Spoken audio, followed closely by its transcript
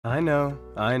I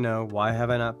know, why have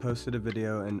I not posted a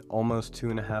video in almost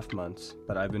 2.5 months?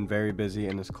 But I've been very busy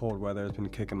and this cold weather has been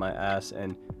kicking my ass,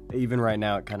 and even right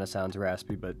now it kind of sounds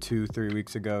raspy, but 2-3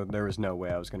 weeks ago there was no way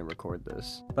I was going to record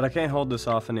this. But I can't hold this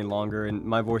off any longer, and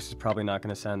my voice is probably not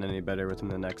going to sound any better within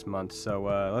the next month, so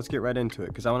let's get right into it,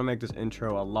 because I want to make this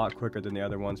intro a lot quicker than the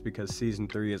other ones because Season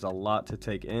 3 is a lot to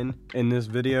take in this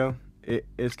video.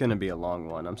 It's gonna be a long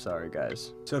one, I'm sorry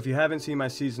guys. So if you haven't seen my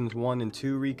seasons 1 and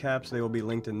 2 recaps, they will be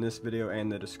linked in this video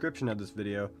and the description of this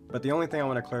video, but the only thing I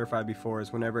want to clarify before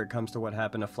is whenever it comes to what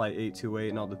happened to Flight 828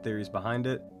 and all the theories behind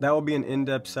it, that will be an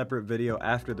in-depth separate video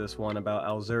after this one about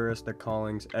Alzurus, the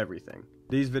callings, everything.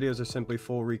 These videos are simply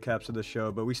full recaps of the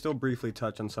show, but we still briefly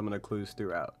touch on some of the clues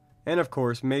throughout. And of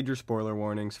course, major spoiler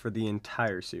warnings for the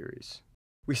entire series.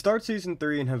 We start Season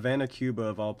 3 in Havana, Cuba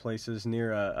of all places,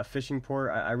 near a fishing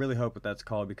port. I really hope what that's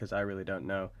called because I really don't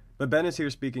know. But Ben is here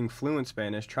speaking fluent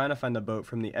Spanish, trying to find the boat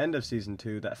from the end of Season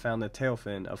 2 that found the tail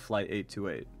fin of Flight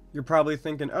 828. You're probably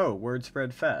thinking, oh, word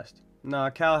spread fast. Nah,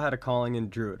 Cal had a calling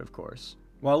and drew it, of course.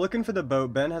 While looking for the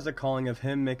boat, Ben has a calling of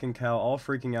him, Mick, and Cal all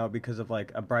freaking out because of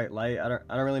like a bright light. I don't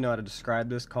really know how to describe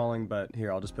this calling, but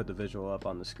here, I'll just put the visual up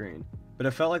on the screen. But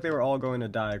it felt like they were all going to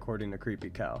die according to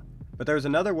Creepy Cal. But there was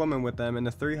another woman with them, and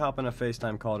the three hop on a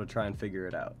FaceTime call to try and figure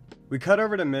it out. We cut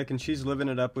over to Mick, and she's living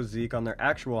it up with Zeke on their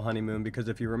actual honeymoon because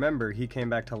if you remember, he came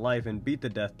back to life and beat the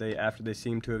Death Date after they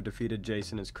seemed to have defeated Jace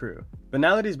and his crew. But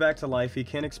now that he's back to life, he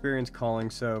can't experience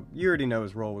calling, so you already know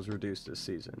his role was reduced this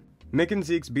season. Mick and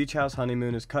Zeke's beach house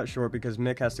honeymoon is cut short because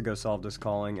Mick has to go solve this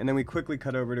calling, and then we quickly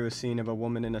cut over to a scene of a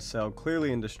woman in a cell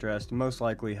clearly in distress, most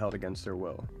likely held against her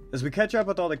will. As we catch up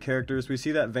with all the characters, we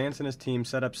see that Vance and his team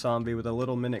set up Zombie with a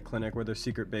little minute clinic where their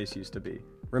secret base used to be.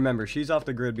 Remember, she's off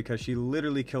the grid because she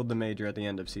literally killed the Major at the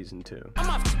end of Season 2. I'm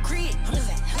off the grid.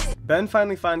 Ben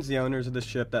finally finds the owners of the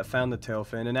ship that found the tail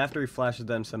fin, and after he flashes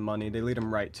them some money, they lead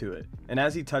him right to it. And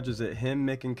as he touches it, him,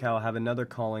 Mick, and Cal have another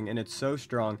calling, and it's so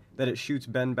strong that it shoots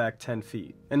Ben back 10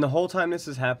 feet. And the whole time this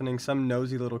is happening, some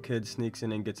nosy little kid sneaks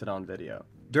in and gets it on video.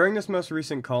 During this most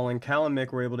recent calling, Cal and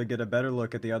Mick were able to get a better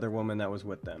look at the other woman that was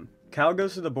with them. Cal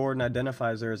goes to the board and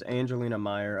identifies her as Angelina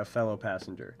Meyer, a fellow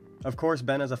passenger. Of course,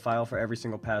 Ben has a file for every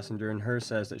single passenger, and hers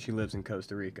says that she lives in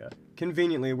Costa Rica,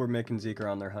 conveniently where Mick and Zeke are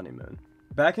on their honeymoon.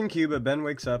 Back in Cuba, Ben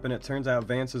wakes up and it turns out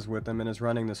Vance is with them and is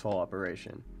running this whole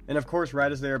operation. And of course, right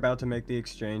as they're about to make the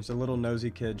exchange, the little nosy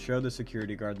kid showed the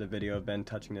security guard the video of Ben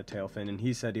touching the tail fin, and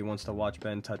he said he wants to watch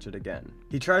Ben touch it again.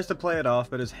 He tries to play it off,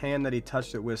 but his hand that he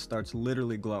touched it with starts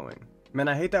literally glowing. Man,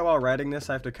 I hate that while writing this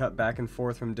I have to cut back and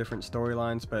forth from different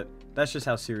storylines, but that's just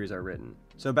how series are written.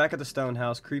 So back at the Stone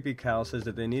House, Creepy Cal says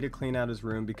that they need to clean out his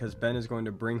room because Ben is going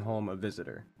to bring home a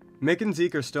visitor. Mick and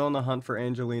Zeke are still on the hunt for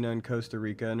Angelina in Costa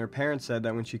Rica, and her parents said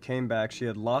that when she came back, she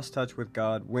had lost touch with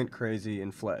God, went crazy,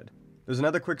 and fled. There's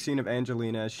another quick scene of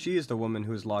Angelina as she is the woman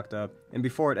who is locked up, and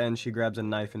before it ends, she grabs a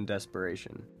knife in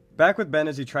desperation. Back with Ben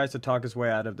as he tries to talk his way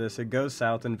out of this, it goes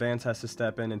south and Vance has to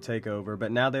step in and take over,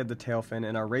 but now they have the tail fin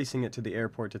and are racing it to the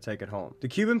airport to take it home. The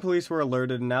Cuban police were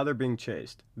alerted and now they're being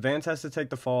chased. Vance has to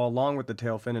take the fall along with the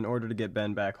tail fin in order to get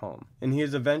Ben back home, and he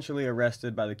is eventually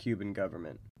arrested by the Cuban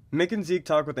government. Mick and Zeke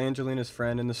talk with Angelina's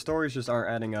friend and the stories just aren't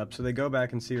adding up, so they go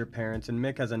back and see her parents, and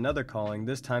Mick has another calling.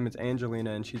 This time it's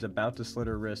Angelina and she's about to slit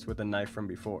her wrist with a knife from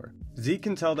before. Zeke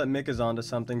can tell that Mick is onto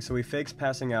something, so he fakes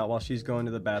passing out while she's going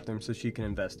to the bathroom so she can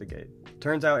investigate.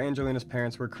 Turns out Angelina's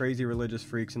parents were crazy religious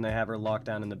freaks and they have her locked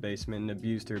down in the basement and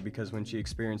abused her because when she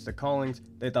experienced the callings,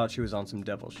 they thought she was on some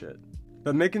devil shit.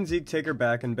 But Mick and Zeke take her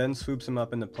back and Ben swoops him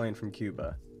up in the plane from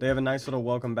Cuba. They have a nice little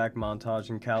welcome back montage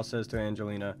and Cal says to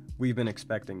Angelina, "We've been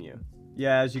expecting you."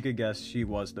 Yeah, as you could guess, she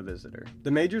was the visitor.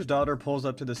 The Major's daughter pulls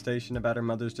up to the station about her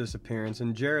mother's disappearance,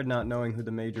 and Jared, not knowing who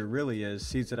the Major really is,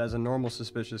 sees it as a normal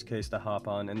suspicious case to hop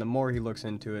on, and the more he looks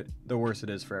into it, the worse it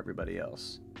is for everybody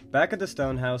else. Back at the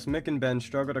Stone House, Mick and Ben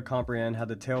struggle to comprehend how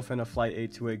the tail fin of Flight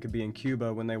 828 could be in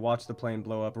Cuba when they watch the plane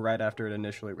blow up right after it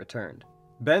initially returned.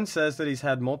 Ben says that he's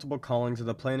had multiple callings of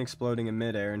the plane exploding in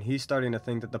midair, and he's starting to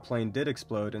think that the plane did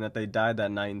explode and that they died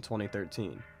that night in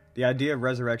 2013. The idea of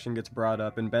resurrection gets brought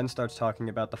up, and Ben starts talking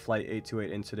about the Flight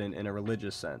 828 incident in a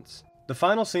religious sense. The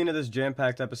final scene of this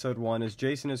jam-packed episode 1 is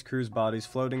Jace and his crew's bodies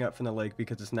floating up from the lake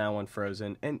because it's now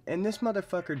unfrozen, and this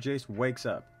motherfucker Jace wakes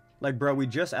up. Like, bro, we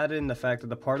just added in the fact that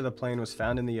the part of the plane was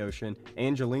found in the ocean,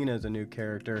 Angelina is a new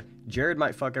character, Jared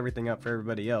might fuck everything up for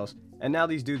everybody else, and now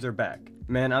these dudes are back.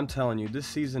 Man, I'm telling you, this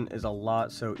season is a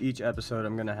lot, so each episode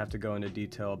I'm gonna have to go into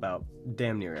detail about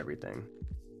damn near everything.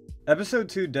 Episode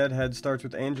 2, Deadhead, starts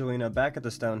with Angelina back at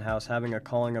the Stone House having a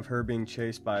calling of her being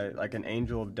chased by like an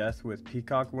angel of death with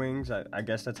peacock wings. I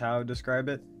guess that's how I would describe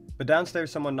it. But downstairs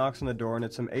someone knocks on the door and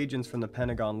it's some agents from the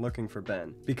Pentagon looking for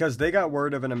Ben, because they got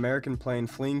word of an American plane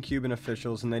fleeing Cuban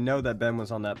officials and they know that Ben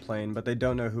was on that plane, but they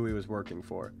don't know who he was working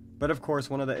for. But of course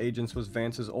one of the agents was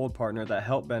Vance's old partner that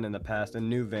helped Ben in the past and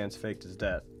knew Vance faked his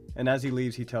death. And as he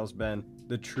leaves he tells Ben,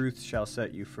 "The truth shall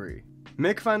set you free."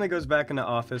 Mick finally goes back into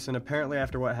office, and apparently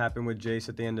after what happened with Jace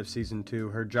at the end of season 2,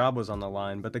 her job was on the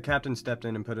line, but the captain stepped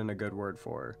in and put in a good word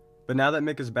for her. But now that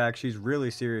Mick is back, she's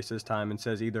really serious this time and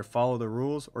says either follow the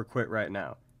rules or quit right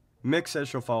now. Mick says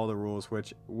she'll follow the rules,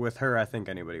 which, with her, I think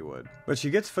anybody would. But she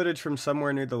gets footage from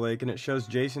somewhere near the lake and it shows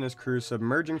Jace and his crew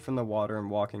submerging from the water and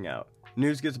walking out.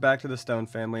 News gets back to the Stone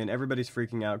family and everybody's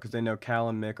freaking out because they know Cal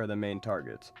and Mick are the main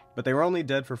targets. But they were only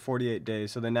dead for 48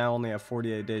 days, so they now only have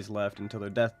 48 days left until their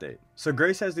death date. So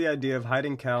Grace has the idea of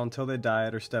hiding Cal until they die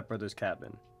at her stepbrother's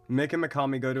cabin. Mick and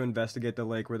McCamey go to investigate the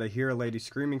lake where they hear a lady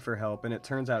screaming for help, and it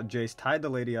turns out Jace tied the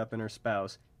lady up and her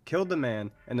spouse, killed the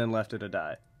man, and then left her to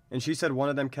die. And she said one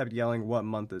of them kept yelling, "What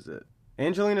month is it?"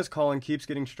 Angelina's calling keeps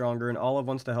getting stronger and Olive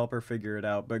wants to help her figure it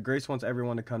out, but Grace wants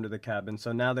everyone to come to the cabin,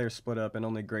 so now they are split up and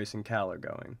only Grace and Cal are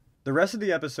going. The rest of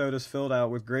the episode is filled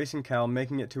out with Grace and Cal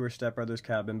making it to her stepbrother's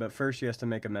cabin, but first she has to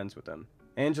make amends with him.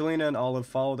 Angelina and Olive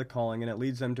follow the calling and it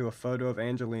leads them to a photo of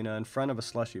Angelina in front of a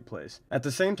slushy place. At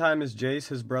the same time as Jace,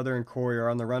 his brother, and Corey are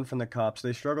on the run from the cops,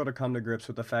 they struggle to come to grips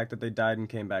with the fact that they died and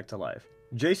came back to life.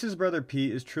 Jace's brother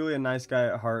Pete is truly a nice guy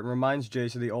at heart and reminds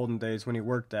Jace of the olden days when he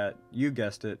worked at, you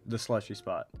guessed it, the slushy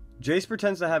spot. Jace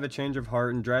pretends to have a change of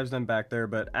heart and drives them back there,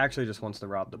 but actually just wants to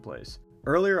rob the place.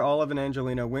 Earlier, Olive and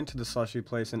Angelina went to the slushy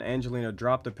place and Angelina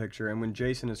dropped a picture, and when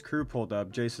Jace and his crew pulled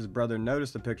up, Jace's brother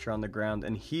noticed the picture on the ground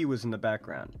and he was in the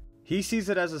background. He sees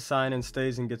it as a sign and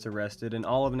stays and gets arrested, and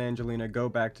Olive and Angelina go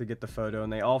back to get the photo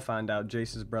and they all find out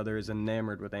Jace's brother is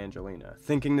enamored with Angelina,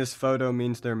 thinking this photo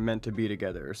means they're meant to be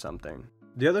together or something.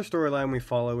 The other storyline we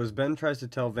follow is Ben tries to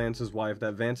tell Vance's wife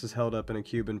that Vance is held up in a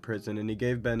Cuban prison and he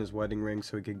gave Ben his wedding ring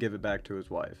so he could give it back to his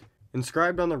wife.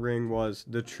 Inscribed on the ring was,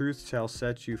 "The truth shall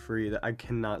set you free." That I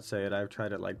cannot say it, I've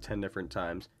tried it like 10 different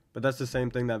times. But that's the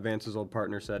same thing that Vance's old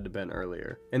partner said to Ben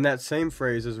earlier. And that same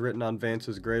phrase is written on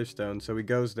Vance's gravestone, so he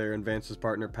goes there and Vance's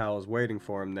partner Pal is waiting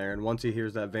for him there, and once he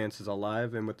hears that Vance is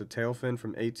alive and with the tail fin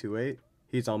from 828,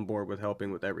 he's on board with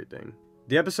helping with everything.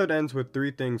 The episode ends with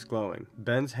 3 things glowing: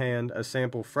 Ben's hand, a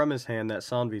sample from his hand that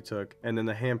Sanvi took, and then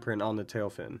the handprint on the tail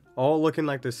fin. All looking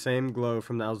like the same glow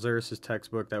from the Alzurus'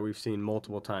 textbook that we've seen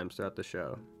multiple times throughout the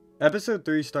show. Episode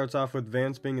 3 starts off with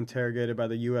Vance being interrogated by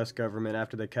the US government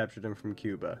after they captured him from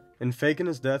Cuba. And faking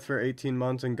his death for 18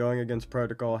 months and going against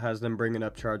protocol has them bringing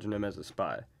up charging him as a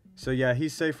spy. So yeah,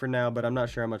 he's safe for now, but I'm not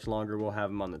sure how much longer we'll have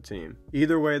him on the team.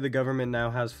 Either way, the government now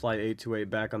has Flight 828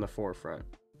 back on the forefront.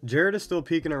 Jared is still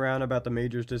peeking around about the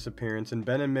Major's disappearance, and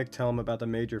Ben and Mick tell him about the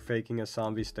Major faking as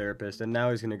Sanvi's therapist, and now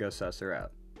he's gonna go suss her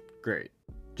out. Great.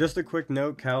 Just a quick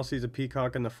note, Cal sees a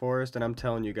peacock in the forest, and I'm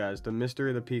telling you guys, the mystery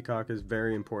of the peacock is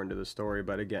very important to the story,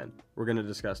 but again, we're gonna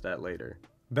discuss that later.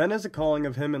 Ben has a calling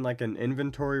of him in like an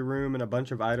inventory room, and a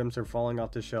bunch of items are falling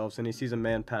off the shelves, and he sees a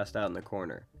man passed out in the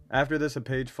corner. After this, a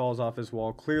page falls off his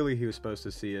wall, clearly he was supposed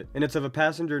to see it, and it's of a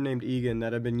passenger named Egan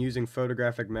that had been using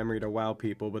photographic memory to wow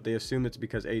people, but they assume it's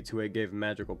because 828 gave him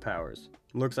magical powers.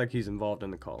 Looks like he's involved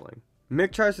in the calling.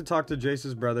 Mick tries to talk to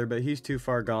Jace's brother, but he's too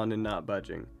far gone and not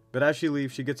budging. But as she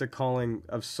leaves, she gets a calling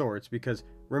of sorts, because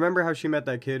remember how she met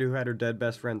that kid who had her dead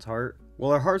best friend's heart?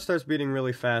 Well, her heart starts beating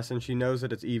really fast and she knows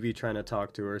that it's Evie trying to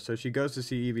talk to her, so she goes to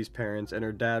see Evie's parents, and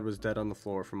her dad was dead on the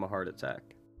floor from a heart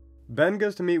attack. Ben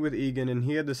goes to meet with Egan, and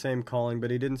he had the same calling,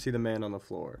 but he didn't see the man on the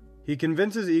floor. He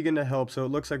convinces Egan to help, so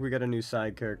it looks like we got a new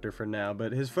side character for now,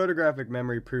 but his photographic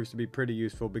memory proves to be pretty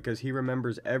useful because he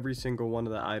remembers every single one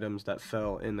of the items that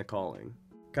fell in the calling.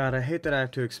 God, I hate that I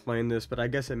have to explain this, but I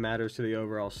guess it matters to the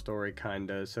overall story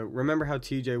kinda. So remember how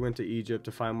TJ went to Egypt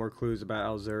to find more clues about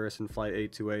Alzurus and Flight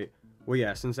 828? Well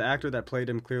yeah, since the actor that played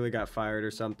him clearly got fired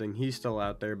or something, he's still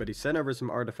out there, but he sent over some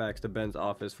artifacts to Ben's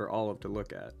office for Olive to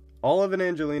look at. Olive and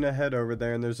Angelina head over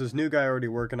there, and there's this new guy already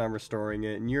working on restoring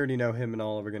it, and you already know him and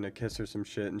Olive are gonna kiss her some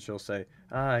shit, and she'll say,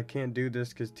 I can't do this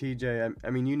because TJ, I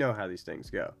mean, you know how these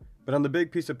things go. But on the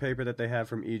big piece of paper that they have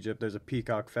from Egypt, there's a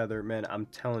peacock feather. Man, I'm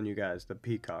telling you guys, the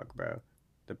peacock, bro.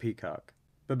 The peacock.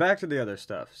 But back to the other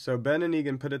stuff. So Ben and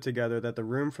Egan put it together that the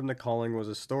room from the calling was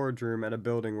a storage room at a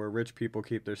building where rich people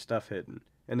keep their stuff hidden.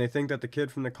 And they think that the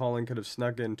kid from the calling could have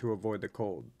snuck in to avoid the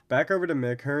cold. Back over to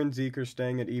Mick, her and Zeke are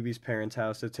staying at Evie's parents'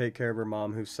 house to take care of her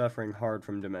mom who's suffering hard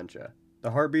from dementia.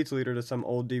 The Heartbeats lead her to some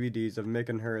old DVDs of Mick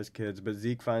and her as kids, but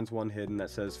Zeke finds one hidden that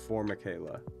says, For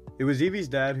Michaela. It was Evie's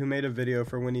dad who made a video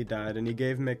for when he died, and he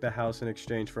gave Mick the house in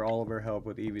exchange for all of her help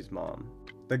with Evie's mom.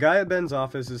 The guy at Ben's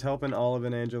office is helping Olive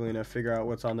and Angelina figure out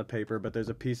what's on the paper, but there's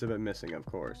a piece of it missing, of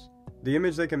course. The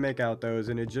image they can make out, though, is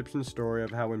an Egyptian story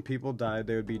of how when people died,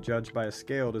 they would be judged by a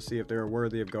scale to see if they were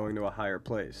worthy of going to a higher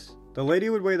place. The lady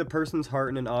would weigh the person's heart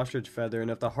in an ostrich feather,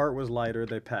 and if the heart was lighter,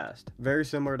 they passed. Very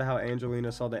similar to how Angelina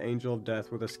saw the angel of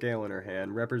death with a scale in her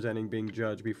hand, representing being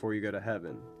judged before you go to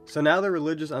heaven. So now the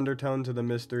religious undertones of the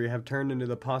mystery have turned into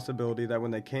the possibility that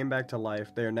when they came back to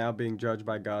life, they are now being judged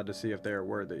by God to see if they are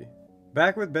worthy.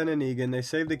 Back with Ben and Egan, they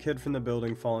save the kid from the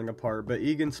building falling apart, but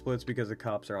Egan splits because the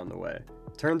cops are on the way.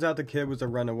 Turns out the kid was a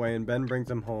runaway and Ben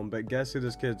brings him home, but guess who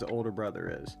this kid's older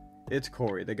brother is? It's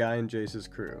Corey, the guy in Jace's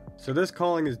crew. So this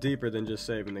calling is deeper than just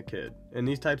saving the kid, and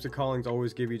these types of callings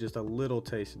always give you just a little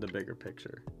taste of the bigger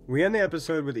picture. We end the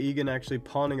episode with Egan actually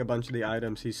pawning a bunch of the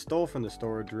items he stole from the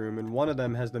storage room, and one of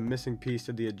them has the missing piece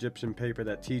of the Egyptian paper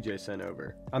that TJ sent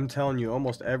over. I'm telling you,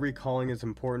 almost every calling is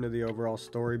important to the overall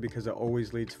story because it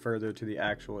always leads further to the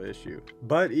actual issue.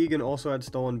 But Egan also had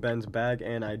stolen Ben's bag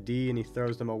and ID, and he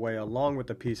throws them away along with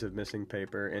the piece of missing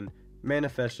paper, and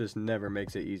Manifest just never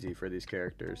makes it easy for these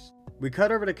characters. We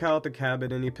cut over to Cal at the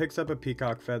cabin and he picks up a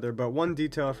peacock feather, but one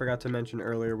detail I forgot to mention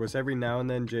earlier was every now and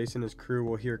then Jace and his crew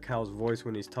will hear Cal's voice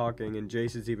when he's talking, and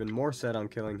Jace is even more set on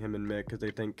killing him and Mick because they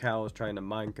think Cal is trying to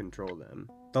mind control them.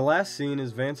 The last scene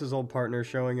is Vance's old partner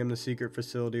showing him the secret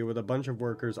facility with a bunch of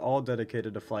workers all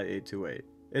dedicated to Flight 828.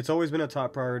 It's always been a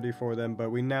top priority for them, but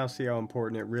we now see how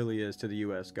important it really is to the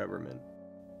US government.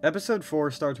 Episode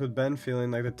 4 starts with Ben feeling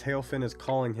like the tailfin is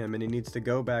calling him and he needs to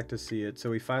go back to see it,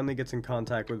 so he finally gets in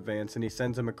contact with Vance and he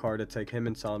sends him a car to take him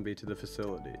and Sanvi to the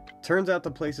facility. Turns out the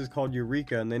place is called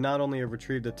Eureka, and they not only have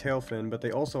retrieved the tailfin, but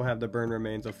they also have the burned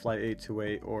remains of Flight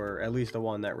 828, or at least the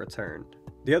one that returned.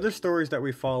 The other stories that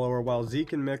we follow are while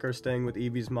Zeke and Mick are staying with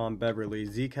Evie's mom Beverly,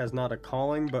 Zeke has not a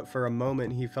calling, but for a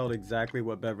moment he felt exactly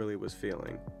what Beverly was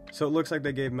feeling. So it looks like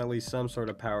they gave him at least some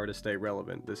sort of power to stay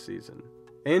relevant this season.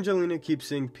 Angelina keeps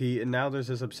seeing Pete, and now there's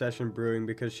this obsession brewing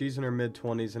because she's in her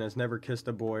mid-20s and has never kissed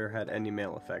a boy or had any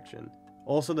male affection.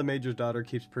 Also, the Major's daughter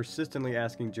keeps persistently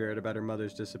asking Jared about her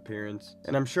mother's disappearance,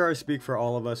 and I'm sure I speak for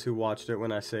all of us who watched it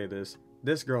when I say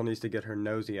this girl needs to get her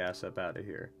nosy ass up out of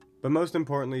here. But most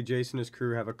importantly, Jace and his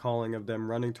crew have a calling of them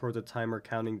running towards a timer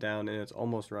counting down, and it's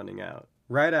almost running out.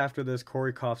 Right after this,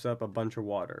 Corey coughs up a bunch of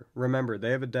water. Remember, they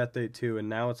have a death date too, and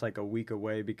now it's like a week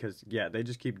away because, yeah, they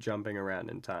just keep jumping around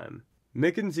in time.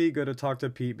 Mick and Zeke go to talk to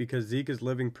Pete because Zeke is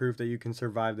living proof that you can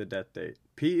survive the death date.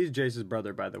 Pete is Jace's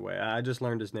brother, by the way. I just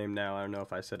learned his name now. I don't know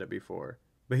if I said it before.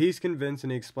 But he's convinced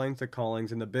and he explains the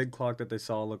callings, and the big clock that they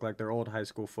saw looked like their old high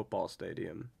school football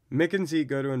stadium. Mick and Zeke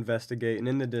go to investigate, and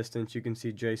in the distance you can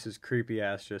see Jace's creepy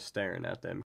ass just staring at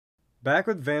them. Back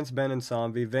with Vance, Ben, and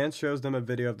Sanvi, Vance shows them a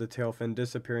video of the tailfin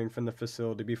disappearing from the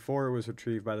facility before it was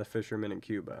retrieved by the fishermen in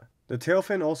Cuba. The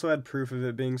tailfin also had proof of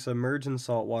it being submerged in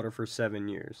salt water for 7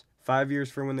 years. 5 years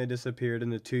from when they disappeared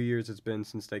and the 2 years it's been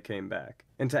since they came back.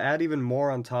 And to add even more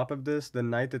on top of this, the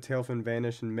night the tailfin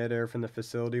vanished in midair from the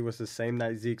facility was the same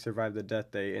night Zeke survived the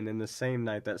death day, and then the same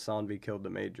night that Sanvi killed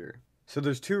the Major. So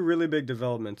there's two really big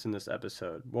developments in this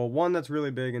episode. Well, one that's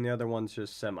really big and the other one's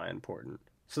just semi-important.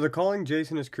 So the calling Jace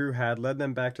and his crew had led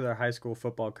them back to their high school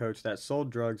football coach that sold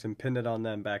drugs and pinned it on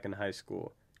them back in high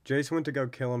school. Jace went to go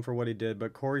kill him for what he did,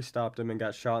 but Corey stopped him and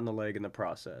got shot in the leg in the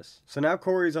process. So now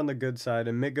Corey's on the good side,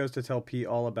 and Mick goes to tell Pete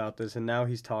all about this, and now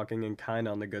he's talking and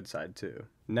kinda on the good side too.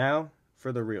 Now,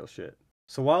 for the real shit.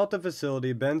 So while at the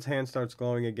facility, Ben's hand starts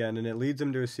glowing again, and it leads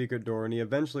him to a secret door, and he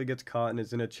eventually gets caught and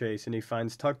is in a chase, and he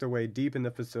finds tucked away deep in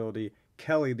the facility,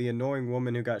 Kelly, the annoying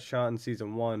woman who got shot in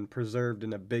season 1, preserved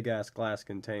in a big-ass glass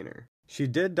container. She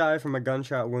did die from a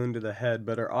gunshot wound to the head,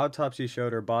 but her autopsy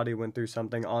showed her body went through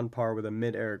something on par with a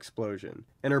mid-air explosion.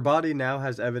 And her body now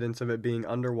has evidence of it being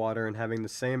underwater and having the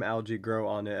same algae grow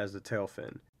on it as the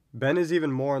tailfin. Ben is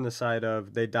even more on the side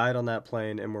of, they died on that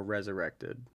plane and were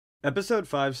resurrected. Episode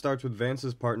 5 starts with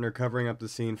Vance's partner covering up the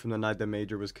scene from the night the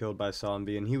Major was killed by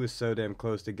Sanvi, and he was so damn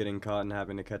close to getting caught and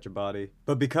having to catch a body.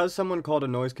 But because someone called a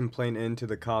noise complaint in to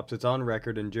the cops, it's on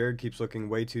record, and Jared keeps looking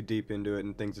way too deep into it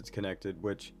and thinks it's connected,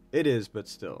 which it is, but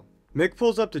still. Mick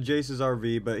pulls up to Jace's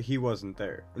RV, but he wasn't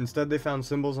there. Instead, they found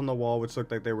symbols on the wall which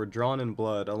looked like they were drawn in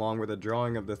blood, along with a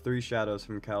drawing of the 3 shadows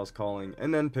from Cal's calling,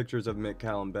 and then pictures of Mick,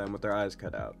 Cal, and Ben with their eyes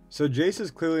cut out. So Jace is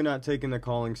clearly not taking the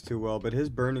callings too well, but his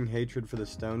burning hatred for the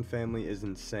Stone family is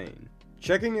insane.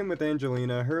 Checking in with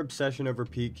Angelina, her obsession over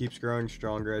Pete keeps growing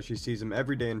stronger as she sees him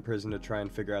every day in prison to try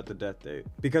and figure out the death date.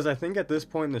 Because I think at this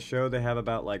point in the show they have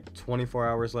about like 24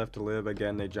 hours left to live.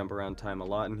 Again, they jump around time a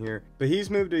lot in here. But he's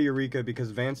moved to Eureka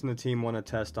because Vance and the team want a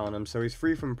test on him, so he's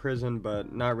free from prison,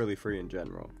 but not really free in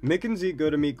general. Mick and Zeke go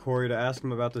to meet Corey to ask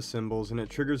him about the symbols, and it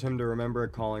triggers him to remember a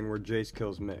calling where Jace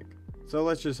kills Mick. so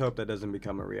let's just hope that doesn't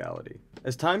become a reality.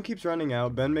 As time keeps running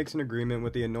out, Ben makes an agreement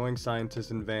with the annoying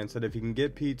scientist in Vance that if he can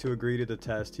get Pete to agree to the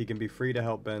test, he can be free to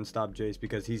help Ben stop Jace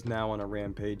because he's now on a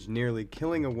rampage, nearly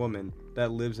killing a woman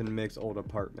that lives in Mick's old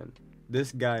apartment.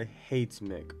 This guy hates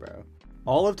Mick, bro.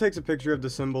 Olive takes a picture of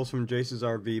the symbols from Jace's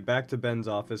RV back to Ben's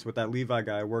office with that Levi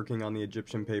guy working on the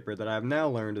Egyptian paper that I have now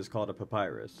learned is called a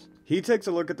papyrus. He takes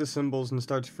a look at the symbols and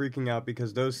starts freaking out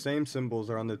because those same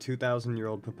symbols are on the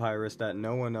 2,000-year-old papyrus that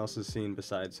no one else has seen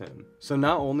besides him. So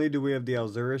not only do we have the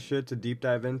Alzura shit to deep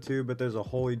dive into, but there's a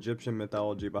whole Egyptian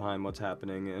mythology behind what's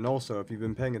happening, and also, if you've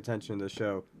been paying attention to the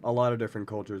show, a lot of different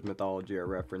cultures' mythology are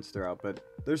referenced throughout, but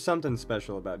there's something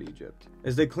special about Egypt.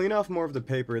 As they clean off more of the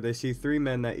paper, they see three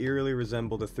men that eerily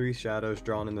resemble the three shadows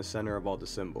drawn in the center of all the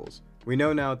symbols. We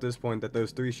know now at this point that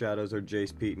those three shadows are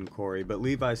Jace, Pete, and Corey, but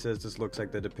Levi says this looks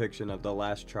like the depiction of the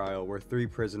last trial where three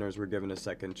prisoners were given a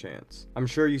second chance. I'm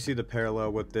sure you see the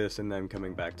parallel with this and them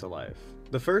coming back to life.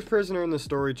 The first prisoner in the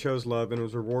story chose love and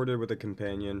was rewarded with a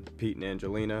companion, Pete and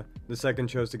Angelina. The second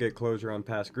chose to get closure on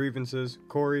past grievances,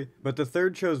 Corey, but the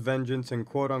third chose vengeance and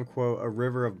quote-unquote a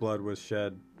river of blood was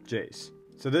shed, Jace.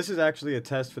 So this is actually a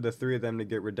test for the three of them to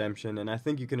get redemption, and I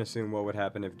think you can assume what would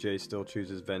happen if Jace still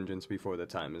chooses vengeance before the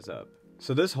time is up.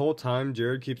 So this whole time,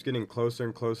 Jared keeps getting closer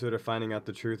and closer to finding out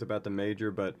the truth about the Major,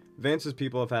 but Vance's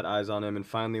people have had eyes on him, and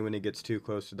finally when he gets too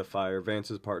close to the fire,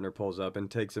 Vance's partner pulls up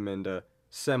and takes him in to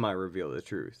semi-reveal the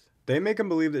truth. They make him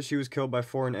believe that she was killed by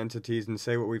foreign entities and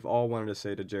say what we've all wanted to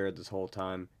say to Jared this whole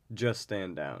time, just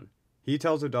stand down. He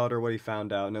tells her daughter what he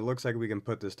found out, and it looks like we can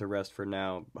put this to rest for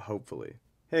now, hopefully.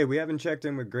 Hey, we haven't checked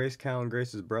in with Grace, Cal, and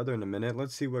Grace's brother in a minute.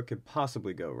 Let's see what could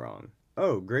possibly go wrong.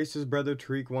 Oh, Grace's brother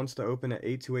Tariq wants to open an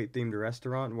 828 themed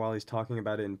restaurant. While he's talking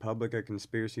about it in public, a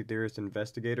conspiracy theorist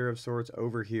investigator of sorts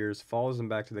overhears, follows him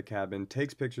back to the cabin,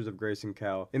 takes pictures of Grace and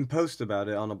Cal, and posts about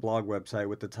it on a blog website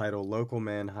with the title Local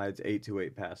Man Hides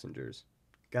 828 Passengers.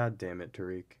 God damn it,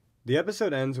 Tariq. The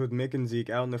episode ends with Mick and Zeke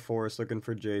out in the forest looking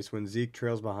for Jace when Zeke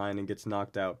trails behind and gets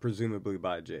knocked out, presumably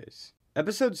by Jace.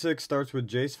 Episode 6 starts with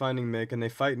Jace finding Mick and they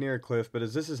fight near a cliff, but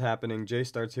as this is happening, Jace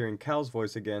starts hearing Cal's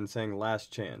voice again saying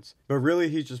last chance. But really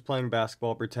he's just playing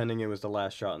basketball pretending it was the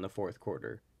last shot in the fourth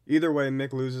quarter. Either way,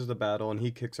 Mick loses the battle and he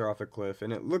kicks her off a cliff,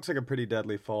 and it looks like a pretty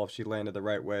deadly fall if she landed the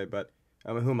right way, but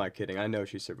who am I kidding? I know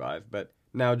she survived, but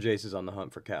now Jace is on the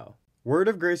hunt for Cal. Word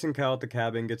of Grace and Cal at the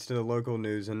cabin gets to the local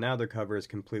news and now their cover is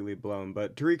completely blown,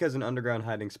 but Tariq has an underground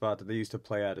hiding spot that they used to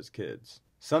play at as kids.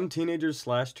 Some teenagers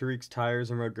slashed Tariq's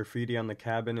tires and wrote graffiti on the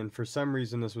cabin, and for some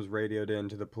reason this was radioed in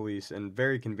to the police, and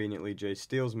very conveniently Jace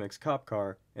steals Mick's cop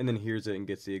car and then hears it and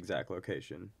gets the exact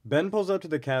location. Ben pulls up to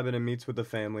the cabin and meets with the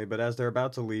family, but as they're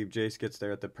about to leave, Jace gets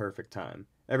there at the perfect time.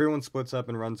 Everyone splits up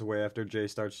and runs away after Jace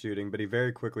starts shooting, but he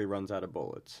very quickly runs out of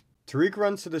bullets. Tariq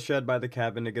runs to the shed by the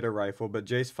cabin to get a rifle, but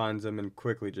Jace finds him and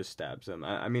quickly just stabs him.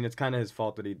 I mean, it's kind of his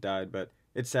fault that he died, but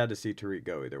it's sad to see Tariq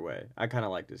go either way. I kind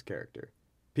of liked his character.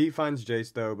 Pete finds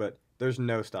Jace though, but there's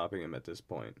no stopping him at this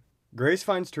point. Grace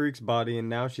finds Tariq's body and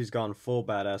now she's gone full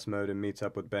badass mode and meets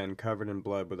up with Ben covered in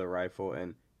blood with a rifle,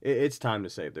 and it's time to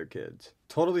save their kids.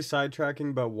 Totally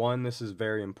sidetracking, but 1, this is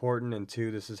very important, and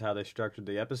 2, this is how they structured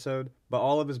the episode. But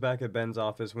Olive is back at Ben's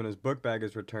office when his book bag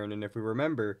is returned, and if we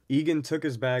remember, Egan took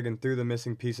his bag and threw the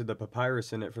missing piece of the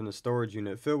papyrus in it from the storage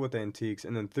unit filled with antiques,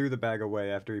 and then threw the bag away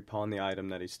after he pawned the item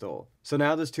that he stole. So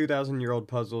now this 2,000-year-old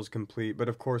puzzle is complete, but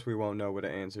of course we won't know what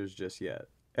it answers just yet.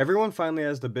 Everyone finally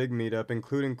has the big meetup,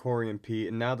 including Corey and Pete,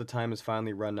 and now the time has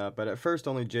finally run up, but at first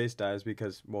only Jace dies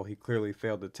because, well, he clearly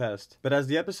failed the test. But as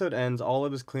the episode ends,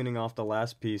 Olive is cleaning off the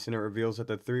last piece, and it reveals that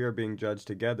the three are being judged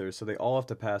together, so they all have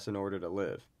to pass in order to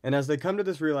live. And as they come to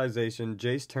this realization,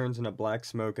 Jace turns into black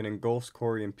smoke and engulfs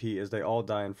Corey and Pete as they all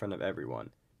die in front of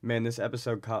everyone. Man, this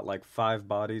episode caught like 5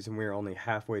 bodies and we are only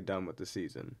halfway done with the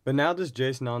season. But now this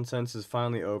Jace nonsense is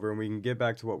finally over and we can get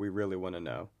back to what we really want to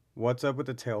know. What's up with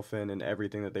the tail fin and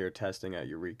everything that they are testing at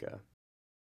Eureka?